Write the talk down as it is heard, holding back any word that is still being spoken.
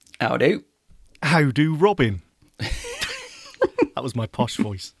How do? How do, Robin? That was my posh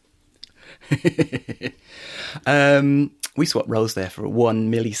voice. We swapped roles there for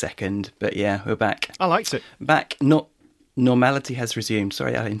 1 millisecond, but yeah, we're back. I liked it. Back. Normality has resumed.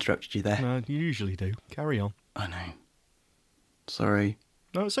 Sorry, I interrupted you there. No, you usually do. Carry on. I know. Sorry.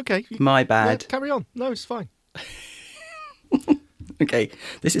 No, it's okay. My bad. Yeah, carry on. No, it's fine. Okay,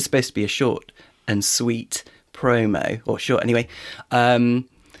 this is supposed to be a short and sweet promo, or short anyway,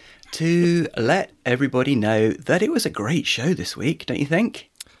 to let everybody know that it was a great show this week, don't you think?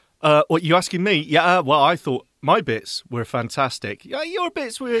 What, you asking me? Yeah, well, I thought my bits were fantastic. Yeah, your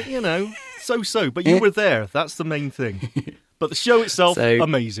bits were, so-so, but you were there. That's the main thing. But the show itself,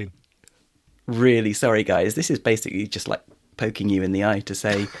 amazing. Really sorry, guys. This is basically just like poking you in the eye to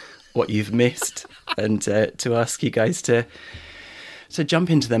say what you've missed and to ask you guys to jump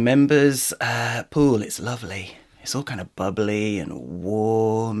into the members pool. It's lovely. It's all kind of bubbly and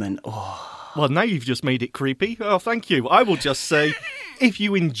warm and Well, now you've just made it creepy. Oh, thank you. I will just say, if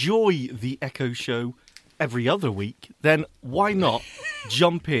you enjoy the Echo Show every other week, then why not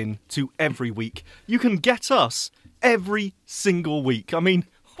jump in to every week? You can get us every single week. I mean,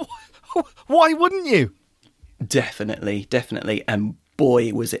 why wouldn't you? Definitely. And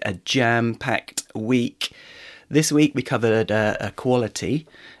boy, was it a jam-packed week. This week we covered a quality,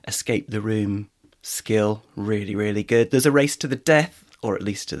 escape the room skill, really, really good. There's a race to the death, or at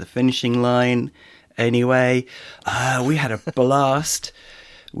least to the finishing line. Anyway, we had a blast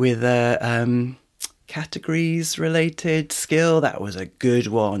with categories-related skill. That was a good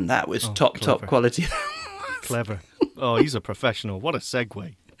one. That was top quality. Clever. Oh, he's a professional. What a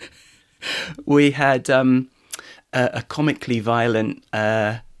segue. We had a comically violent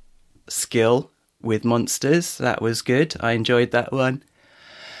skill with monsters. That was good. I enjoyed that one.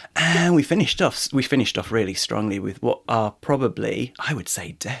 And we finished off really strongly with what are probably, I would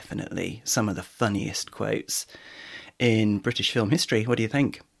say definitely, some of the funniest quotes in British film history. What do you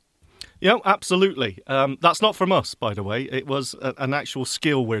think? Yeah, absolutely. That's not from us, by the way. It was an actual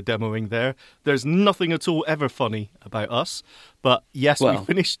skill we're demoing there. There's nothing at all ever funny about us. But yes, we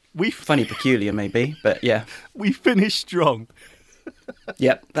finished... Funny peculiar, maybe, but yeah. We finished strong.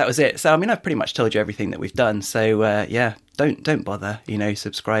 Yep, that was it. So, I mean, I've pretty much told you everything that we've done. So, yeah, don't bother,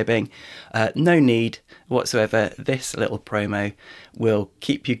 subscribing. No need whatsoever. This little promo will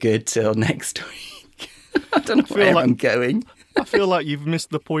keep you good till next week. I don't know where I'm going. I feel like you've missed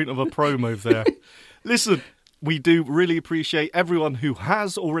the point of a promo there. Listen, we do really appreciate everyone who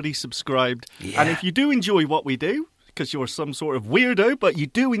has already subscribed. Yeah. And if you do enjoy what we do, because you're some sort of weirdo, but you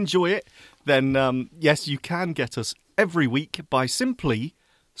do enjoy it, then yes, you can get us every week by simply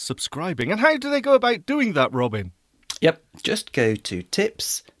subscribing. And how do they go about doing that, Robin? Yep, just go to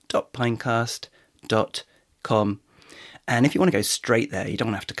tips.pinecast.com. And if you want to go straight there, you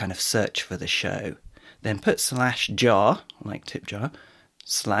don't have to kind of search for the show. Then put /jar, like tip jar,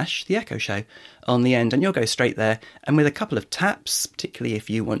 /The Echo Show on the end, and you'll go straight there. And with a couple of taps, particularly if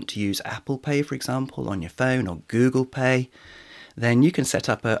you want to use Apple Pay, for example, on your phone, or Google Pay, then you can set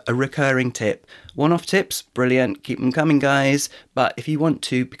up a recurring tip. One-off tips, brilliant, keep them coming, guys. But if you want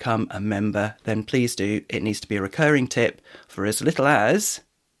to become a member, then please do. It needs to be a recurring tip for as little as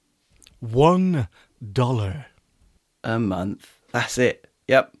 $1 a month. That's it.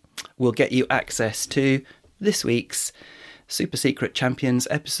 Yep. We'll get you access to this week's Super Secret Champions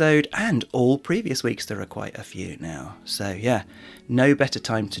episode and all previous weeks. There are quite a few now. So yeah, no better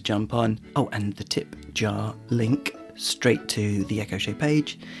time to jump on. Oh, and the tip jar link straight to the Echo Show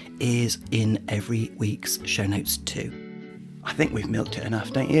page is in every week's show notes too. I think we've milked it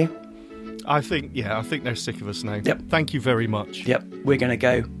enough, don't you? I think they're sick of us now. Yep. Thank you very much. Yep. We're going to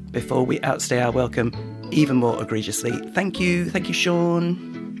go before we outstay our welcome even more egregiously. Thank you,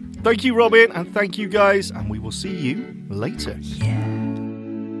 Sean. Thank you, Robin, and thank you, guys, and we will see you later. Yeah.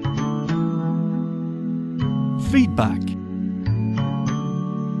 Feedback.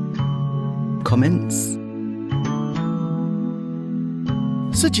 Comments.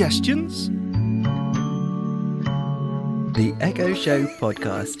 Suggestions. The Echo Show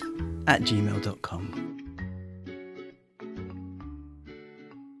Podcast @gmail.com.